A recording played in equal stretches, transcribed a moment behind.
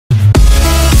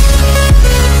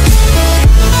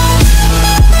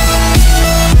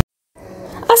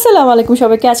আসসালামু আলাইকুম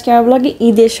সবাইকে। আজকে আমার ব্লগে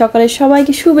ঈদের সকালে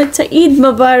সবাইকে শুভেচ্ছা, ঈদ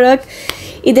মুবারক।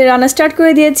 ঈদের রান্না স্টার্ট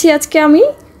করে দিয়েছি। আজকে আমি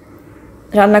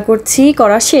রান্না করছি,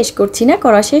 করা শেষ করছি না,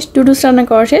 করা শেষ, নুডলস রান্না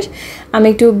করা শেষ। আমি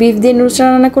একটু বিফ দিয়ে নুডলস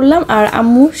রান্না করলাম, আর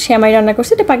আম্মু সেমাই রান্না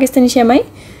করছে। এটা পাকিস্তানি সেমাই,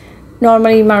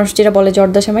 নর্মালি মানুষ যেটা বলে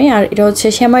জর্দা সেমাই। আর এটা হচ্ছে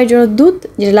সেমাইয়ের জন্য দুধ,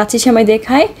 যেটা লাচ্ছি সেমাই দিয়ে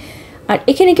খায়। আর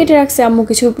এখানে কেটে রাখছে আম্মু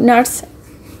কিছু নাটস,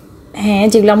 হ্যাঁ,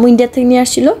 যেগুলো আম্মু ইন্ডিয়া থেকে নিয়ে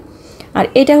আসছিলো। আর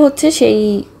এটা হচ্ছে সেই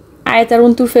আয়াত আর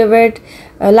অন্তুর ফেভারিট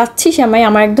লাচ্ছি সেমাই।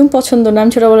 আমার একদম পছন্দ না,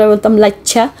 আমি ছোটোবেলায় বলতাম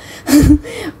লাচ্ছা।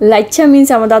 লাচ্ছা মিনস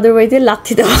আমার দাদুর বাড়িতে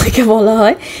লাচ্ছি দেওয়াকে বলা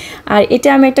হয়। আর এটা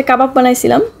আমি একটা কাবাব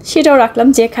বানাইছিলাম, সেটাও রাখলাম,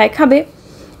 যে খায় খাবে।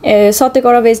 সতে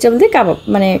করা ভেজিটেবল দিয়ে কাবাব,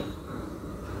 মানে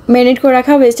ম্যারিনেট করে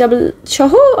রাখা ভেজিটেবল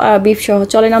সহ বিফ সহ।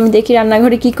 চলেন আমি দেখি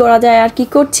রান্নাঘরে কি করা যায়। আর কি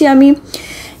করছি আমি,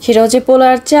 সেটা হচ্ছে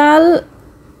পোলার চাল,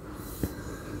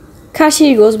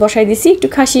 খাসির গোশ বসাই দিছি। একটু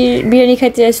খাসির বিরিয়ানি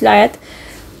খাইতে চাইছিল আয়াত,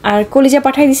 আর কলিজা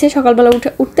পাঠাই দিছে। সকালবেলা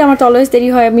উঠতে আমার তো অলওয়েজ দেরি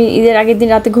হয়। আমি ঈদের আগের দিন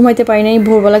রাতে ঘুমাইতে পারি নাই,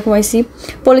 ভোরবেলা ঘুমাইছি।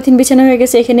 পলিথিন বিছানো হয়ে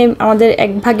গেছে। এখানে আমাদের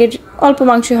এক ভাগের অল্প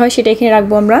মাংস হয়, সেটা এখানে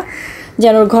রাখবো আমরা,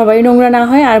 যেন ঘর বাড়ি নোংরা না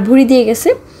হয়। আর ভুঁড়ি দিয়ে গেছে,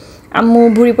 আম্মু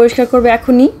ভুঁড়ি পরিষ্কার করবে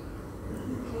এখনই।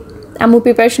 আম্মু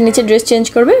প্রিপারেশন নিচ্ছে, ড্রেস চেঞ্জ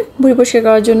করবে ভুঁড়ি পরিষ্কার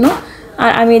করার জন্য।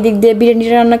 আর আমি এদিক দিয়ে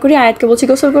বিরিয়ানিটা রান্না করি। আয়াতকে বলছি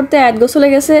গোসল করতে, আয়াত গোসলে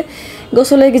গেছে।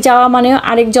 গোসলে যাওয়া মানে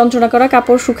আরেক যন্ত্রণা করা,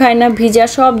 কাপড় শুকায় না, ভিজা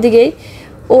সব দিকেই।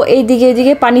 ও এইদিকে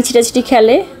এদিকে পানি ছিটাছিটি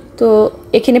খেলে। তো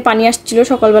এখানে পানি আসছিলো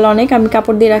সকালবেলা অনেক, আমি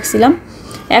কাপড় দিয়ে রাখছিলাম।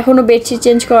 এখনও বেডশিট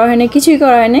চেঞ্জ করা হয় না, কিছুই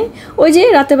করা হয় নাই। ওই যে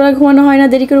রাতেরবেলা ঘুমানো হয় না,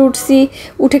 দেরি করে উঠছি,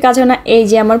 উঠে কাজ হয় না। এই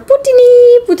যে আমার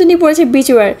পুতুনি পড়েছে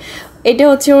বিচওয়্যার। এটা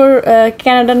হচ্ছে ওর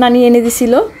ক্যানাডার নানি এনে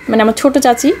দিছিল, মানে আমার ছোটো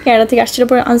চাচি ক্যানাডা থেকে আসছিল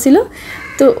পরে আনছিল।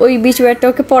 তো ওই বিচওয়্যারটা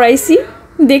ওকে পরাইছি,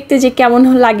 দেখতে যে কেমন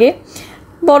লাগে।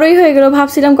 বড়ই হয়ে গেল,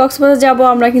 ভাবছিলাম কক্সবাজার যাবো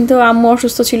আমরা, কিন্তু আম্মু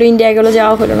অসুস্থ ছিল, ইন্ডিয়া গেলো,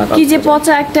 যাওয়া হলো না। কি যে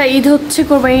পচা একটা ঈদ হচ্ছে,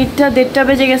 কোরবানি ঈদটা 1:30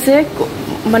 বেজে গেছে।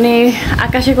 মানে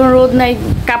আকাশে কোনো রোদ নাই,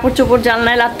 কাপড় চোপড়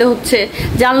জানলায় লাগতে হচ্ছে,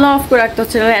 জানলা অফ করে রাখতে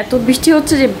হচ্ছে, এত বৃষ্টি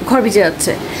হচ্ছে যে ঘর ভিজে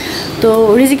যাচ্ছে। তো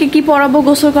রিজিকে কি পরাবো,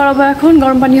 গোসল করাবো, এখন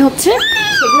গরম পানি হচ্ছে,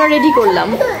 সেগুলো রেডি করলাম।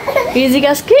 রিজিক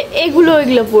আজকে এগুলো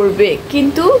পরবে,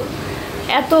 কিন্তু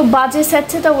এত বাজে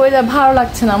স্যাঁতস্যাঁতে ওয়েদার, ভালো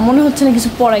লাগছে না, মনে হচ্ছে না কিছু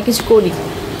পরাই, কিছু করি।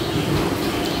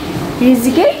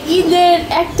 রিজিকের ঈদের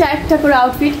একটা করে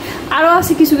আউটফিট আরও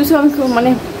আছে, কিছু কিছু আমি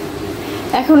মানে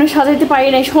এখনও সাজাইতে পারি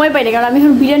নাই, সময় পাই না, কারণ আমি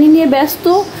এখন বিরিয়ানি নিয়ে ব্যস্ত,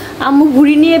 আম্মু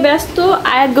ভুড়ি নিয়ে ব্যস্ত,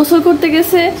 আয়াত গোসল করতে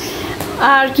গেছে।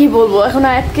 আর কি বলবো, এখন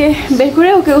আয়াতকে বের করে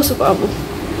ওকে গোসল করাবো।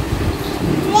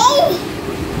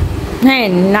 হ্যাঁ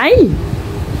নাই,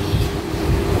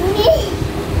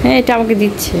 হ্যাঁ এটা আমাকে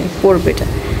দিচ্ছে, পড়বে এটা।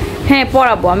 হ্যাঁ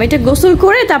পড়াবো, আমি এটা গোসল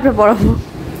করে তারপরে পড়াবো।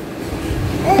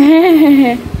 হ্যাঁ হ্যাঁ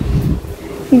হ্যাঁ,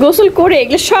 গোসল করে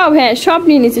এগুলো সব, হ্যাঁ সব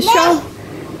নিয়ে নিচ্ছে, সব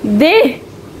দে।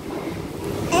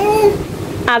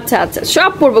 আচ্ছা আচ্ছা,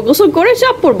 সব পড়বো, গোসল করে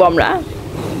সব পড়বো আমরা।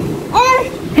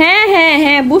 হ্যাঁ হ্যাঁ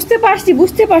হ্যাঁ, বুঝতে পারছি,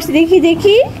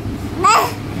 দেখি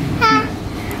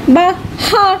বা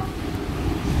হ্যাঁ,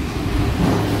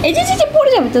 এই যে পড়ে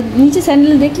যাবে তো নিচে,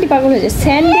 স্যান্ডেল দেখলি পাগল হয়ে যায়।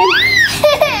 স্যান্ডেল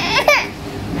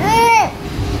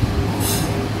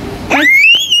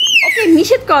ওকে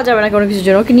নিষেধ করা যাবে না কোনো কিছুর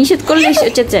জন্য, ওকে নিষেধ করলে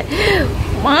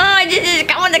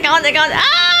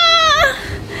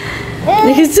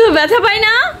দেখিস ব্যথা পাই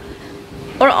না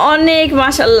ওর অনেক,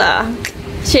 মাশাল্লাহ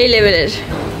সেই লেভেলের।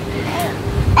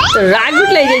 তো রাগ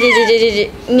উঠলে যে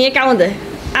নিয়ে কেমন দেয়,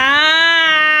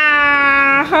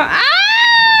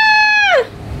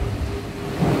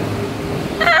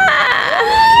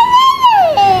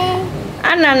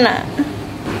 আর না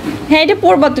হ্যাঁ এটা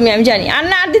পড়বা তুমি, আমি জানি। আর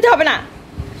না, আর দিতে হবে না,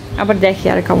 আবার দেখি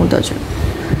আর কেমন দেওয়ার জন্য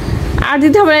আর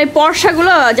দিতে হবে না। এই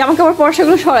পরশাগুলো, জামা কাপড়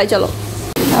পরশাগুলো সরাই। চলো,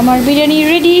 আমার বিরিয়ানি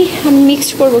রেডি, আমি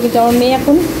মিক্সড করবো, কিন্তু আমার মেয়ে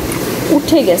এখন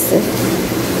উঠে গেছে,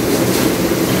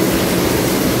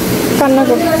 কান্না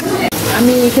করবো।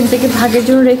 আমি এখান থেকে ভাগের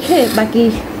জন্য রেখে বাকি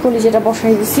কলিজাটা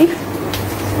বসাই দিছি,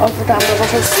 অল্পটা আমরা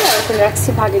বসাচ্ছি, আর ওখানে রাখছি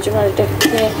ভাগের জন্য। আর এটা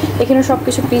এখানে সব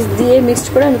কিছু পিস দিয়ে মিক্সড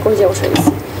করে আমি কলিজা বসাই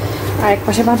দিচ্ছি। আর এক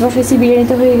পাশে ভাত বসাইছি,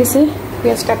 বিরিয়ানিতে হয়ে গেছে,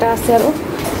 পেঁয়াজ কাটা আছে আরও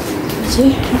জি।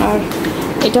 আর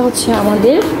এটা হচ্ছে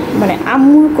আমাদের মানে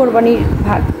আম্মুর কোরবানির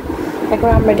ভাগ, এখন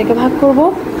আমরা এটাকে ভাগ করবো।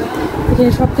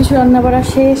 এখানে সব কিছু রান্না করা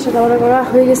শেষ, রান্না করা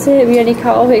হয়ে গেছে, বিরিয়ানি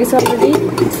খাওয়া হয়ে গেছে অলরেডি।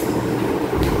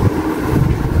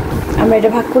 আমরা এটা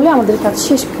ভাগ করলে আমাদের কাজ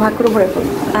শেষ, ভাগ করে ভরে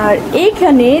করবো। আর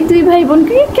এইখানে দুই ভাই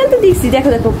বোনকে খেলতে দিচ্ছি,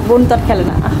 দেখো বোন তার খেলে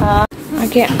না।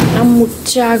 আগে আম্মু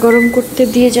চা গরম করতে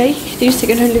দিয়ে যাই, 30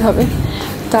 সেকেন্ড হলে হবে।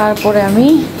 তারপরে আমি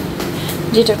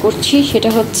যেটা করছি সেটা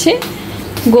হচ্ছে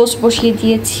গোশ বসিয়ে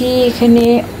দিয়েছি। এখানে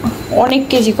অনেক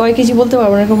কেজি, কয় কেজি বলতে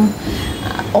পারবো না, এরকম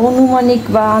অনুমানিক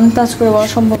বা আন্দাজ করে বলা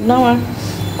সম্ভব না। আমার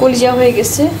কলিজা হয়ে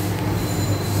গেছে,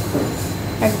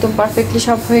 একদম পারফেক্টলি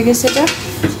সব হয়ে গেছে। এটা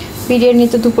বিরিয়ানি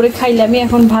তো দুপুরে খাইলে, আমি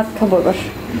এখন ভাত খাবো। এবার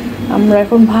আমরা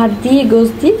এখন ভাত দিয়ে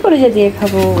গোস্ত দিয়ে কলিজা দিয়ে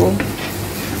খাবো।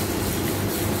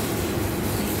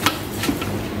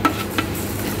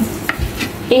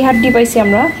 এই হাড্ডি পাইছি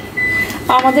আমরা,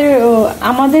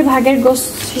 আমাদের ভাগের গোস্ত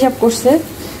হিসাব করছে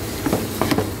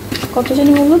কত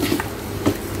জানি বললো,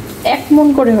 1 মণ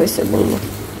করে হয়েছে বললো।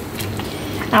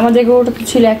 আমাদের গরুটা তো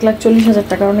ছিল 1,40,000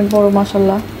 টাকা, অনেক বড়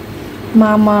মাশাল্লাহ।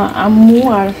 মামা আম্মু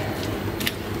আর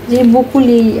যে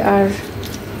বকুলি আর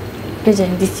কে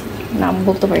জানি দিচ্ছি, নাম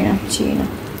বলতে পারি না, চিনি না।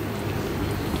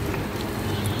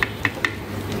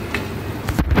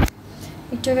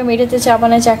 একটু আগে মেয়েটাতে চা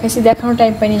বানায় চা খাইছি, দেখানোর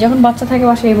টাইম পাইনি। যখন বাচ্চা থাকে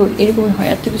বাসায় এরকমই হয়,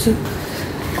 এত কিছু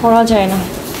করা যায় না।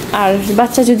 আর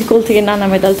বাচ্চা যদি কোল থেকে না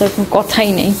নামে তাহলে তার কোনো কথাই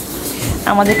নেই।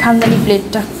 আমাদের খানদানি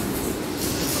প্লেটটা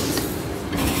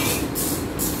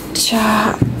চা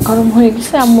গরম হয়ে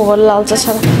গেছে। আম্মু বলে লাল চা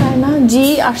ছাড়া খায় না। জি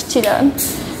আসছিলেন,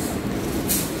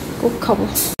 খুব খাবো।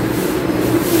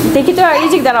 দেখি তো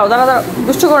রিজিক, দাঁড়াও দাঁড়াও দাঁড়াও,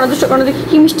 দুষ্ট করো না, দেখি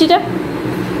কি মিষ্টিটা।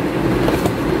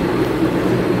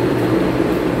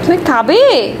 তুমি খাবে?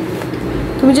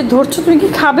 তুমি যে ধরছো, তুমি কি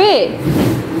খাবে?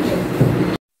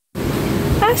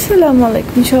 আসসালামু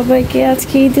আলাইকুম সবাইকে।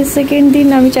 আজকে ঈদের 2nd দিন।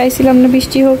 আমি চাইছিলাম না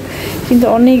বৃষ্টি হোক, কিন্তু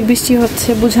অনেক বৃষ্টি হচ্ছে,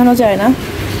 বোঝানো যায় না।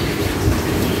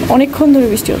 অনেকক্ষণ ধরে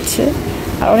বৃষ্টি হচ্ছে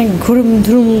আর অনেক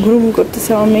ঘুরুম করতেছে।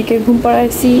 আমার মেয়েকে ঘুম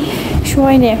পাড়াইছি,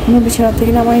 শোয়াই নেই এখনও, বিছানা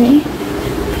থেকে নামাইনি।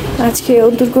 আজকে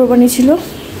অন্তর কোরবানি ছিল,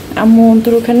 আম্মু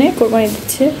অন্তর ওখানে কোরবানি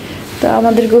দিচ্ছে, তো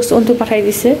আমাদের গোস্ত অন্তর পাঠাই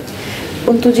দিছে।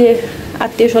 অন্তু যে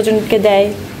আত্মীয় স্বজনকে দেয়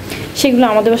সেগুলো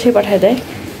আমাদের বাসায় পাঠায় দেয়,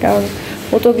 কারণ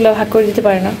ও তো ওগুলো ভাগ করে দিতে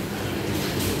পারে না।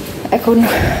 এখন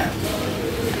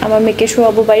আমার মেয়েকে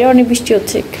শোয়াবো, বাইরে অনেক বৃষ্টি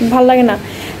হচ্ছে, ভালো লাগে না।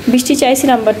 বৃষ্টি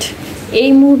চাইছিলাম, বাট এই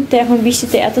মুহূর্তে এখন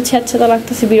বৃষ্টিতে এত ছ্যাঁতছাতা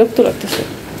লাগতেছে, বিরক্ত লাগতেছে।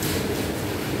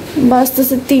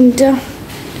 বাজতেছে 3টা,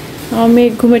 আমার মেয়ে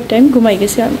ঘুমের টাইম, ঘুমাই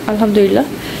গেছে আলহামদুলিল্লাহ।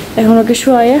 এখন ওকে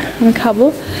শোয়াইয়া আমি খাবো।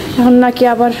 এখন নাকি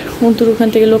আবার অন্তর ওখান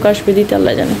থেকে লোক আসবে দিতে,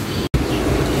 আল্লাহ জানে।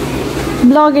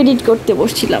 ব্লগ এডিট করতে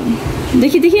বসছিলাম,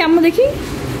 দেখি আমরা দেখি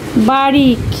বাড়ি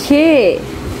খেয়ে,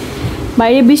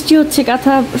 বাইরে বৃষ্টি হচ্ছে,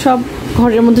 কাঁথা সব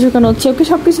ঘরের মধ্যে শুকানো হচ্ছে। ওকে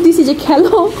সব কিছু দিছি যে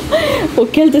খেলো, ও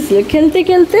খেলতেছিল,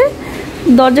 খেলতে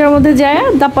দরজার মধ্যে যায়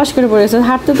দাপাস করে পড়েছে।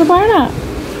 হাঁটতে তো পারে না,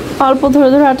 অল্প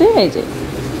ধরে হাঁটে। এই যে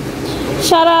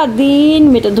সারাদিন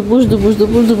মেয়েটা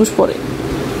দুপুস পড়ে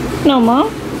না।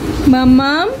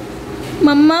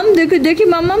 মাম্মাম দেখি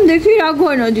মাম্মাম দেখি, রাগ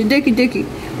হয় না যে,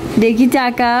 দেখি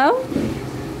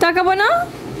তাকাবো না।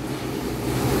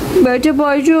 বেটে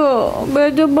পাইছো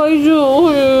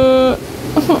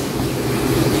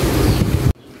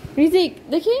রিজিক,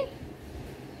 দেখি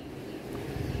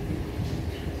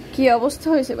কি অবস্থা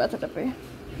হয়েছে ব্যথাটা পেয়ে।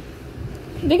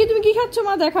 দেখি তুমি কি খাচ্ছ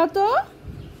মা, দেখাও তো।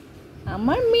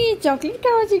 আমার মেয়ে চকলেট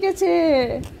খাওয়া শিখেছে,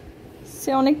 সে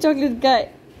অনেক চকলেট খায়।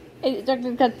 এই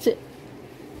চকলেট খাচ্ছে,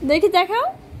 দেখি দেখাও।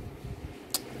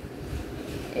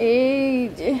 এই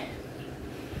যে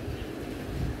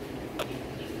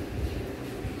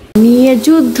নিয়ে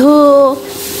যুদ্ধ।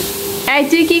 এই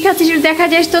তুই কি খাচ্ছিস দেখা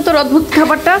যাস তো, তোর অদ্ভুত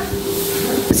খাবারটা।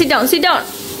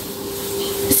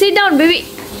 Sit down baby.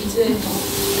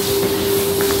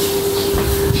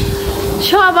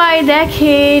 সবাই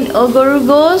দেখেন ও গরুর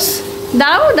গোস।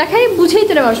 দাও দেখাই, বুঝেই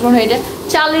তো মানুষ মনে হয় এটা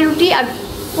চালের রুটি আর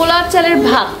পোলার চালের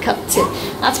ভাত খাচ্ছে।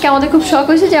 আজকে আমাদের খুব শখ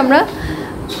হয়েছে যে আমরা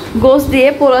গোস দিয়ে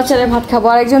পোলার চালের ভাত খাবো,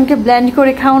 আরেকজনকে ব্লেন্ড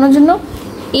করে খাওয়ানোর জন্য।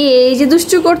 এই যে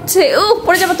দুষ্টু করছে, ও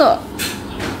পড়ে যাবো তো।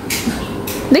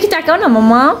 দেখি তাকাও না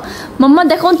মাম্মা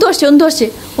দেখো, অন্তু আসছে।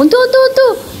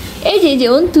 এই যে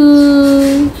অন্তু,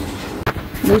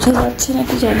 বোঝা যাচ্ছে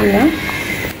নাকি জানি না।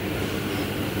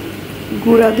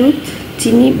 গুঁড়া দুধ,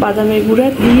 চিনি, বাদামের গুঁড়া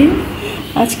দিয়ে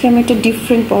আজকে আমি একটা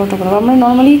ডিফারেন্ট পরোটা বানাবো। আমরা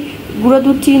নর্মালি গুঁড়া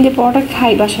দুধ চিনি দিয়ে পরোটা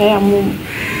খাই বাসায়, আম্মু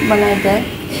বানায় দেয়।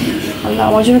 আল্লাহ,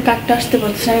 আমার জন্য কাকটা আসতে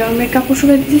পারছে। আমি আমার মেয়ের কাপড়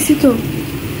শুকাই দিয়েছি, তো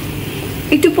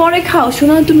একটু পরে খাও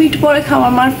শোনা, তুমি একটু পরে খাও।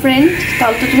 আমার ফ্রেন্ড,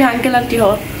 তাহলে তো তুমি আঙ্কেল আন্টি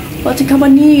হও, হচ্ছে খাবার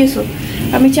নিয়ে গেছো।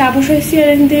 আমি চা বসাইছি আর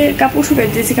এখান থেকে কাপড় শুকাই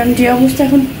দিয়েছি, কারণ যে অবস্থা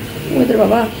এখন ওদের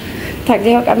বাবা থাক।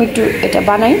 যাই হোক, আমি একটু এটা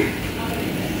বানাই।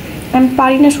 আমি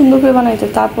পারি না সুন্দর করে বানাইতে,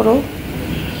 তারপরেও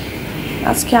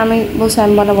আজকে আমি বলছি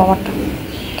আমি বানাবো আমারটা,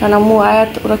 কারণ আম্মু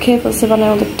আয়াত ওরা খেয়ে ফেলছে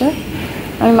বানায় ওদেরটা।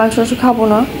 আমি মাংস খাবো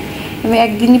না। আমি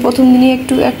একদিনই, প্রথম দিনই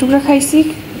একটু করে খাইছি,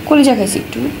 কলিজা খাইছি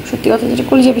একটু, সত্যি কথা যেটা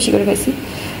কলিজা বেশি করে খাইছি।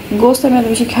 গোস্ত আমি এত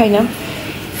বেশি খাই না।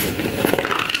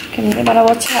 কেমন বানাবো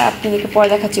আচ্ছা আপনাদেরকে পরে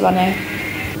দেখাচ্ছি বানায়।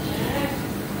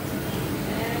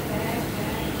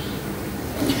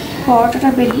 পরোটাটা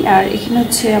বেরি, আর এখানে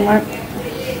হচ্ছে আমার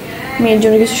মেয়ের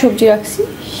জন্য কিছু সবজি রাখছি,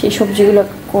 সেই সবজিগুলো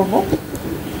করবো।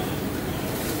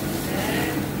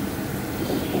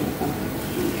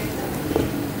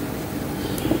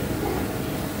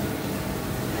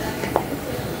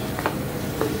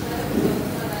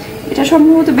 এটা এটা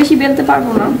সম্ভবত বেশি বেলতে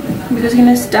পারবো না, বিকজ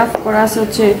এখানে স্টাফ করা আছে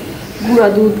হচ্ছে গুঁড়া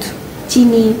দুধ,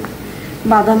 চিনি,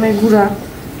 বাদামের গুঁড়া।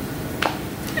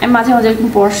 আমি মাঝে মাঝে এরকম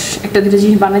পরশ একটা দুটো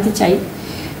জিনিস বানাতে চাই,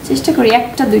 চেষ্টা করি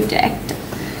একটা দুইটা, একটা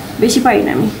বেশি পারি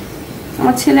না আমি।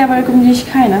 আমার ছেলে আবার এরকম জিনিস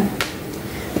খায় না,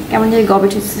 কেমন জানি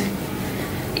গবেট হচ্ছে।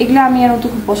 এগুলো আমি আর তো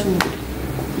খুব পছন্দ করি,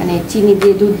 মানে চিনি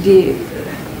দিয়ে দুধ দিয়ে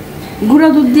গুঁড়া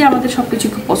দুধ দিয়ে আমাদের সব কিছু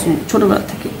খুব পছন্দ ছোটোবেলা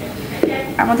থেকে।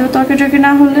 আমাদের তরকারি টরকারি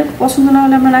না হলে পছন্দ না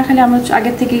হলে আমরা না খেলে আমরা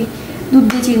আগের থেকেই দুধ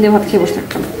দিয়ে চিনি দিয়ে ভাত খেয়ে বসে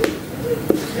থাকতাম।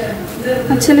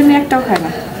 আর ছেলে মেয়ে একটাও খায়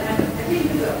না।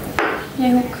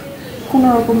 যাই হোক, কোনো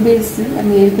রকম বেশি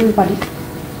আমি এরকমই পারি।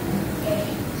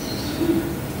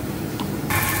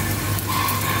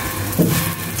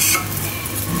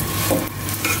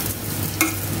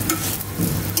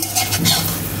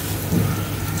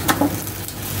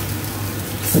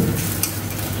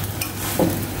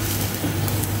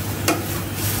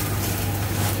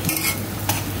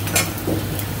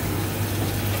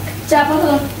 চা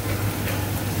পাতা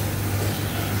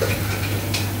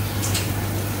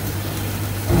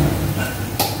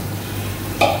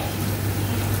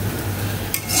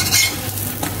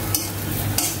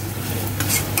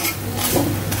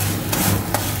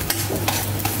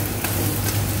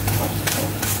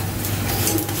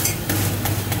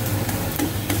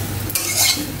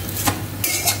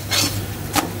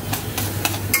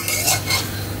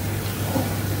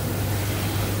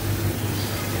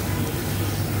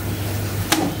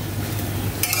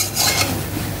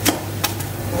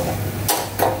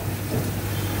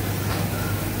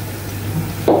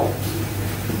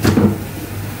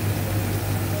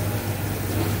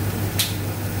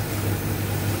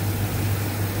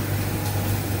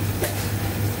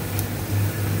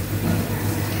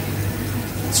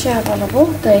চা বানাবো,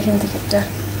 তাই এখান থেকে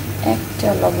একটা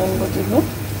লবঙ্গ দিব,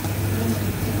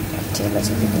 একটা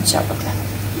এলাচি দিব, চা পাতা।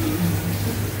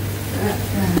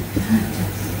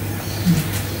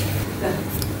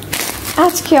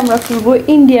 আজকে আমরা করবো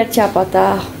ইন্ডিয়ার চা পাতা,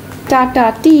 টাটা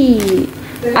টি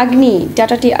আগ্নি,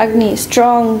 টাটা টি আগ্নি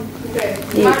স্ট্রং।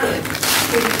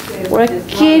 ওরা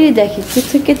কেড়ে দেখে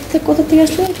কোথা থেকে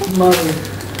আসলো এটা?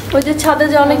 ওই যে ছাদে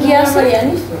যে অনেক ইয়ে আছে,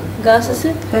 গাছ আছে,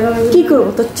 কি করবো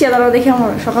তো চেদারা দেখে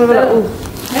আমার সকালবেলা।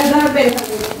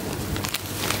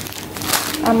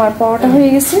 আমার পাওয়াটা হয়ে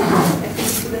গেছে,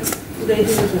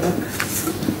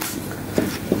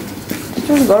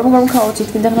 গরম গরম খাওয়া উচিত,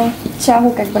 কিন্তু এখন চা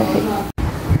হোক একবার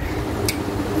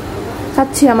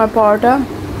খাচ্ছি আমার পাওয়াটা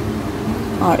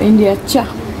আর ইন্ডিয়ার চা।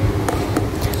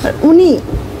 আর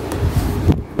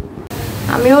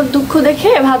আমি ওর দুঃখ দেখে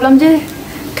ভাবলাম যে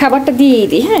খাবারটা দিয়েই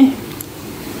দিই। হ্যাঁ,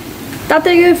 তাতে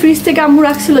ফ্রিজ থেকে আম্মু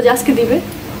রাখছিল যে আজকে দিবে,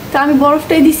 তা আমি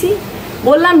বরফটাই দিছি।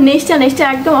 বললাম নেক্সটটা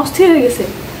একদম অস্থির হয়ে গেছে,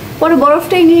 পরে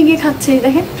বরফটাই নিয়ে গিয়ে খাচ্ছে।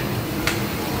 দেখেন,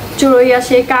 চড়ুই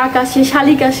আসে, কাক আসে,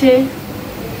 শালিক আসে।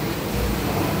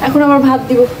 এখন আমার ভাত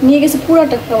দিব, নিয়ে গেছে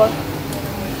পুরাটা খাবার।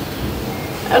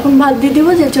 এখন ভাত দিয়ে দিব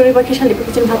যে চড়ুই পাখি শালিক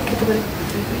পাখি যেন ভাত খেতে পারে।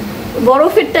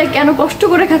 বরফেরটাই কেন কষ্ট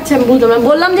করে খাচ্ছে আমি বুঝলাম না।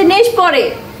 বললাম যে নেক্সট পরে।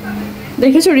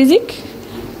 দেখেছো রিজিক,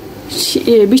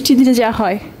 বৃষ্টির দিনে যা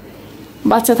হয়,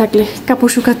 বাচ্চা থাকলে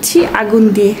কাপড় শুকাচ্ছি আগুন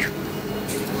দিয়ে।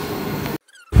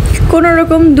 কোনো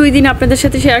রকম 2 দিন আপনাদের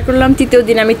সাথে শেয়ার করলাম, তৃতীয়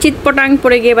দিন আমি চিৎপটাং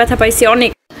পরে গিয়ে ব্যথা পাইছি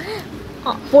অনেক।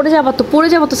 পড়ে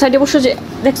যাবো তো সাইডে বসে। যে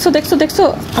দেখছো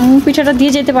আম্মু পিঠাটা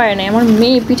দিয়ে যেতে পারে না। আমার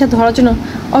মেয়ে পিঠা ধরার জন্য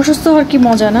অসুস্থ হওয়ার কি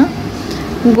মজা না।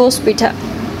 গোস পিঠা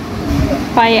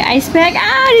পায়ে আইস প্যাক,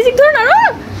 রিজিক ধরো না।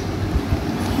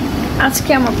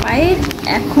 আজকে আমার পায়ের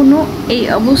এখনো এই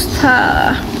অবস্থা।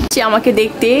 আমাকে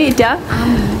দেখতে এটা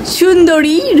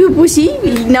সুন্দরী রূপসী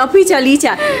নফি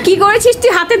চালিয়েছা। কি করেছিস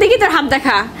তুই? হাতে দেখি তোর হাত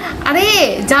দেখা। আরে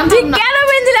জানতাম না কেন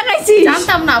মেহেন্দি লাগাইছিস,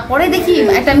 জানতাম না। পরে দেখি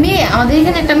একটা মেয়ে, আমাদের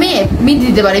এখানে একটা মেয়ে মেহেন্দি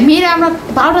দিতে পারে। মেয়েরা আমরা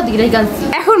 12টার দিকে রেখে আনছি।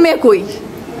 এখন মেয়ে কই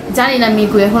জানি না মেয়ে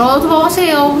কই এখন, অথবা সে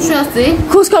অবশ্যই আছে।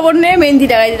 খোঁজ খবর নেই, মেহেন্দি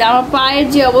লাগাই দিতে। আমার পায়ের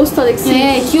যে অবস্থা দেখছি,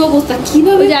 কি অবস্থা,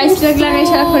 কিভাবে যে আইস প্যাক লাগাই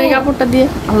সারাক্ষণ কাপড়টা দিয়ে।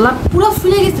 আল্লাহ, পুরো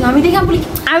ফুলে গেছিল। আমি দেখে বলি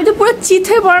আমি তো পুরো চিত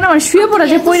হয়ে পড়া না, আমার শুয়ে পড়া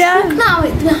যে পড়া না।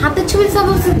 তুমি হাতের ছবি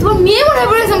তোমার মেয়ে মনে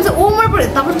পড়েছে, ও মনে পড়ে।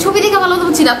 তারপর ছবি দেখে ভালো তো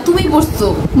বুঝছি না তুমি বসছো।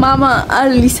 মামা আর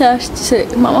লিসা আসছে।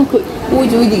 মামা কই? ওই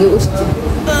যে ওইদিকে বসছে,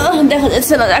 দেখা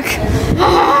যাচ্ছে না। দেখ,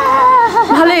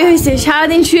 ভালোই হয়েছে।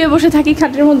 সারাদিন শুয়ে বসে থাকি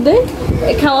খাটের মধ্যে,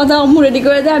 খাওয়া দাওয়া আম্মু রেডি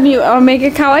করে দেয়, আমি আমার মেয়েকে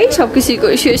খাওয়াই, সব কিছুই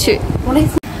করি শুয়ে।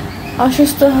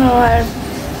 অসুস্থ হওয়ার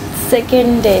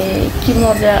সেকেন্ড ডে কি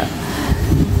মজা।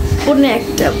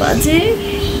 1:45 বাজে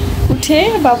উঠে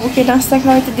বাবুকে নাস্তা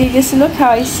খাওয়াইতে দিয়ে গেছিলো,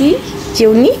 খাওয়াইছি। যে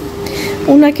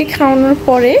উনাকে খাওয়ানোর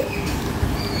পরে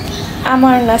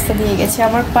আমার নাস্তা দিয়ে গেছে।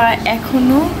 আমার পা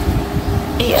এখনো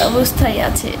এই অবস্থায়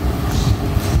আছে।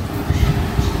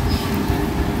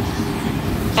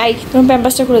 তোমার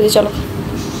প্যাম্পাসটা করে দিই, চলো।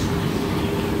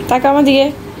 তাকাও আমার দিকে।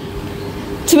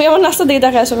 তুমি আমার নাস্তার দিকে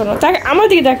তাকায় আসো কেন? আমার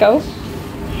দিকে তাকাও,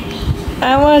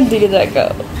 আমার দিকে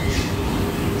তাকাও।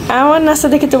 আমার নাস্তা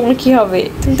দেখে তোমার কি হবে?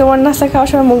 তুমি তোমার নাস্তা খাওয়ার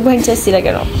সময় মুখ ভাঙ চাইছিলা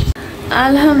কেন?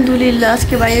 আলহামদুলিল্লাহ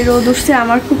আজকে বাইরে রোদ উঠছে।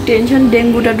 আমার খুব টেনশন,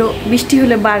 ডেঙ্গুটা বৃষ্টি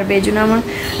হলে বাড়বে, এই জন্য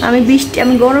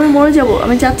আমি গরমে মরে যাব।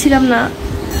 আমি চাচ্ছিলাম না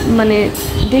মানে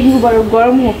ডেঙ্গু বাড়ুক,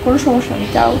 গরম হোক, কোনো সমস্যা নেই,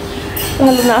 তাও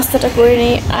ভালো নাস্তাটা করে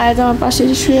নিই। আয়াত আমার পাশে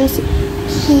এসে শুয়ে আছে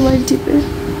মোবাইল টিপে।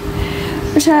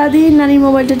 সারাদিন নানির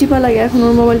মোবাইলটা টিপা লাগে, এখন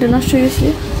ওর মোবাইলটা নষ্ট হয়ে গেছে।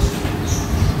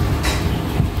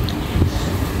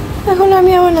 এখন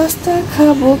আমি আমার নাস্তা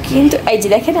খাবো, কিন্তু এই যে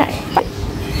দেখে না,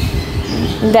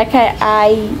 দেখায়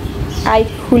আই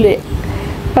খুলে,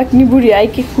 পাকনি বুড়ি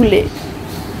আইকে খুলে,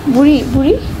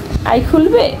 বুড়ি আই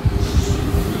খুলবে।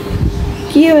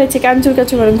 কি হয়েছে কাঞ্চুর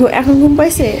কাছে? মানে এখন ঘুম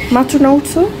পাইছে? মাত্র না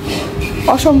উঠছো?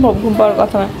 অসম্ভব ঘুম পাওয়ার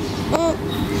কথা না।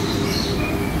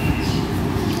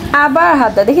 আবার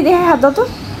হাত দাও, দেখি হাত দাও তো।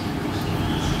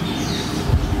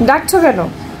 ডাকছো কেন?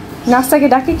 নাস্তাকে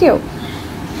ডাকে কেউ?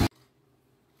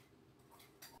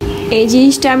 এই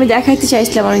জিনিসটা আমি দেখাইতে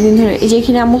চাইছিলাম অনেকদিন ধরে। এই যে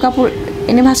এখানে আম্মু কাপড়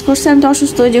এনে ভাঁজ করছে, আমি তো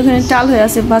অসুস্থ, যে ওখানে টাল হয়ে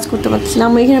আছে, ভাঁজ করতে পারছি না।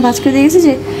 আম্মু এখানে ভাঁজ করে দিয়ে গেছে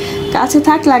যে কাছে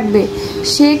থাক লাগবে,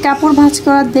 সে কাপড় ভাঁজ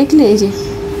করার দেখলে এই যে,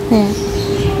 হ্যাঁ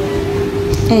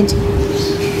এই যে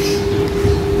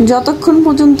যতক্ষণ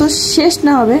পর্যন্ত শেষ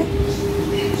না হবে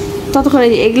ততক্ষণ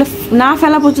এগুলো না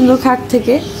ফেলা পর্যন্ত খাট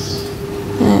থেকে।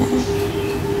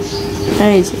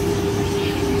 হ্যাঁ এই যে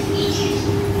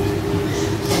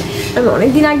আমি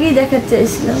অনেকদিন আগেই দেখাতে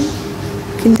চাইছিলাম,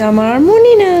 কিন্তু আমার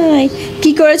মনে নাই।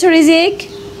 কি করেছো রিজিক?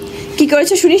 কি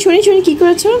করেছো? শুনি কি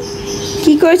করেছো?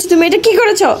 কি করেছো তুমি? এটা কি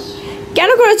করেছো? কেন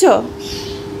করেছো?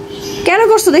 কেন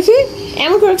করছো দেখি?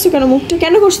 এমন করেছো কেন? মুখটা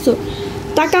কেন করছো?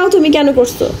 তাকাও, তুমি কেন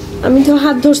করছো? আমি তো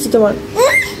হাত ধরছি তোমার।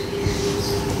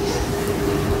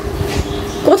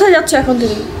 কোথায় যাচ্ছ এখন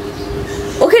তুমি?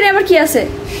 ওখানে আবার কি আছে?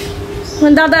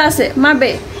 দাদা আছে, মারবে।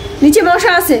 নিচে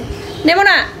মশা আছে, নেবো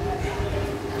না।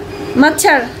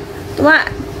 মাচ্ছার তোমার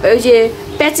ওই যে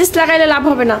প্যাচেস লাগাইলে লাভ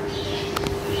হবে না।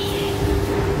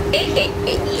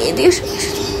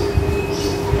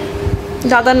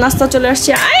 দাদার নাস্তা চলে আসছে।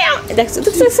 দেখছো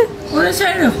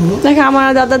দেখো আমার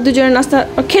দাদার দুজনের নাস্তা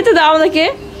খেতে দাও আমাদেরকে।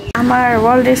 আমার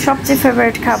ওয়ার্ল্ডের সবচেয়ে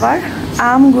ফেভারিট খাবার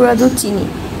আম, গুঁড়া দুধ, চিনি।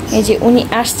 এই যে উনি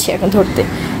আসছে এখন ধরতে।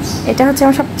 এটা হচ্ছে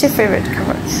আমার সবচেয়ে ফেভারিট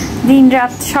খাবার, দিন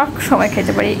রাত সব সময়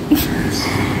খেতে পারি।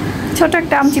 ছোট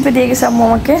একটা আম চিপে দিয়ে গেছে আম্মু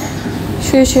আমাকে।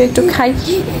 শুয়ে একটু খাই।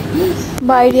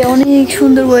 বাইরে অনেক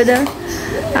সুন্দর ওয়েদার,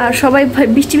 আর সবাই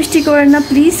বৃষ্টি করেন না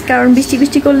প্লিজ, কারণ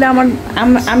বৃষ্টি করলে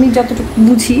আমি যতটুকু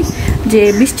বুঝি যে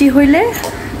বৃষ্টি হইলে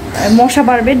মশা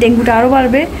বাড়বে, ডেঙ্গুটা আরও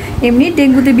বাড়বে। এমনি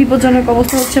ডেঙ্গুতে বিপজ্জনক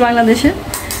অবস্থা হচ্ছে বাংলাদেশে।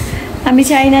 আমি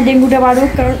চাই না ডেঙ্গুটা বাড়ুক,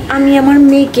 কারণ আমি আমার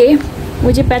মেয়েকে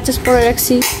ওই যে প্যাচেস পরে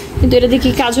রাখছি, কিন্তু এটা দেখি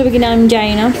কাজ হবে কিনা আমি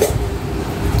জানি না।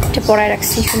 এটা পড়ায়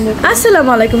রাখছি সুন্দর। আসসালামু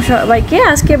আলাইকুম সবাইকে।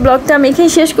 আজকে ব্লগটা আমি এখানে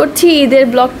শেষ করছি। ঈদের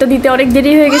ব্লগটা দিতে অনেক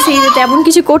দেরি হয়ে গেছে। ঈদে তেমন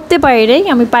কিছু করতে পারি নাই,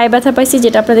 আমি পায়ে ব্যথা পাইছি,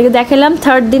 যেটা আপনাদেরকে দেখালাম।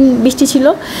 থার্ড দিন বৃষ্টি ছিল,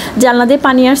 জানলা দিয়ে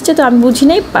পানি আসছে, তো আমি বুঝি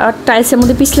নাই, টাইলসের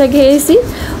মধ্যে পিছলে গিয়েছি,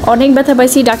 অনেক ব্যথা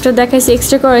পাইছি। ডাক্তার দেখাইছি,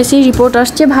 এক্সরে করাইছি, রিপোর্ট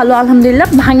আসছে ভালো, আলহামদুলিল্লাহ,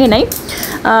 ভাঙে নাই,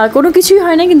 কোনো কিছুই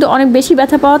হয় না। কিন্তু অনেক বেশি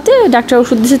ব্যথা পাওয়াতে ডাক্তার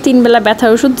ওষুধ দিয়েছে, 3 বেলা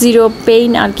ব্যথার ওষুধ, 0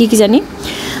 পেইন আর কি জানি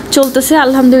চলতেছে,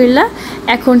 আলহামদুলিল্লাহ।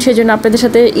 এখন সেজন্য আপনাদের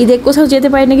সাথে ঈদে কোথাও যেতে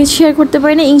পারি না, কিছু শেয়ার করতে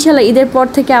পারি না। ইনশাল্লাহ ঈদের পর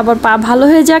থেকে আবার পা ভালো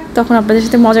হয়ে যাক, তখন আপনাদের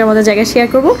সাথে মজার জায়গায় শেয়ার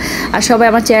করব। আর সবাই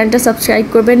আমার চ্যানেলটা সাবস্ক্রাইব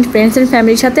করবেন, ফ্রেন্ডস অ্যান্ড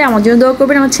ফ্যামিলির সাথে আমার জন্য দোয়া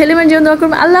করবেন, আমার ছেলে মেয়ের জন্য দোয়া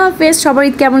করবেন। আল্লাহ হাফেজ। সবার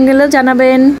ঈদ কেমন গেল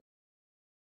জানাবেন।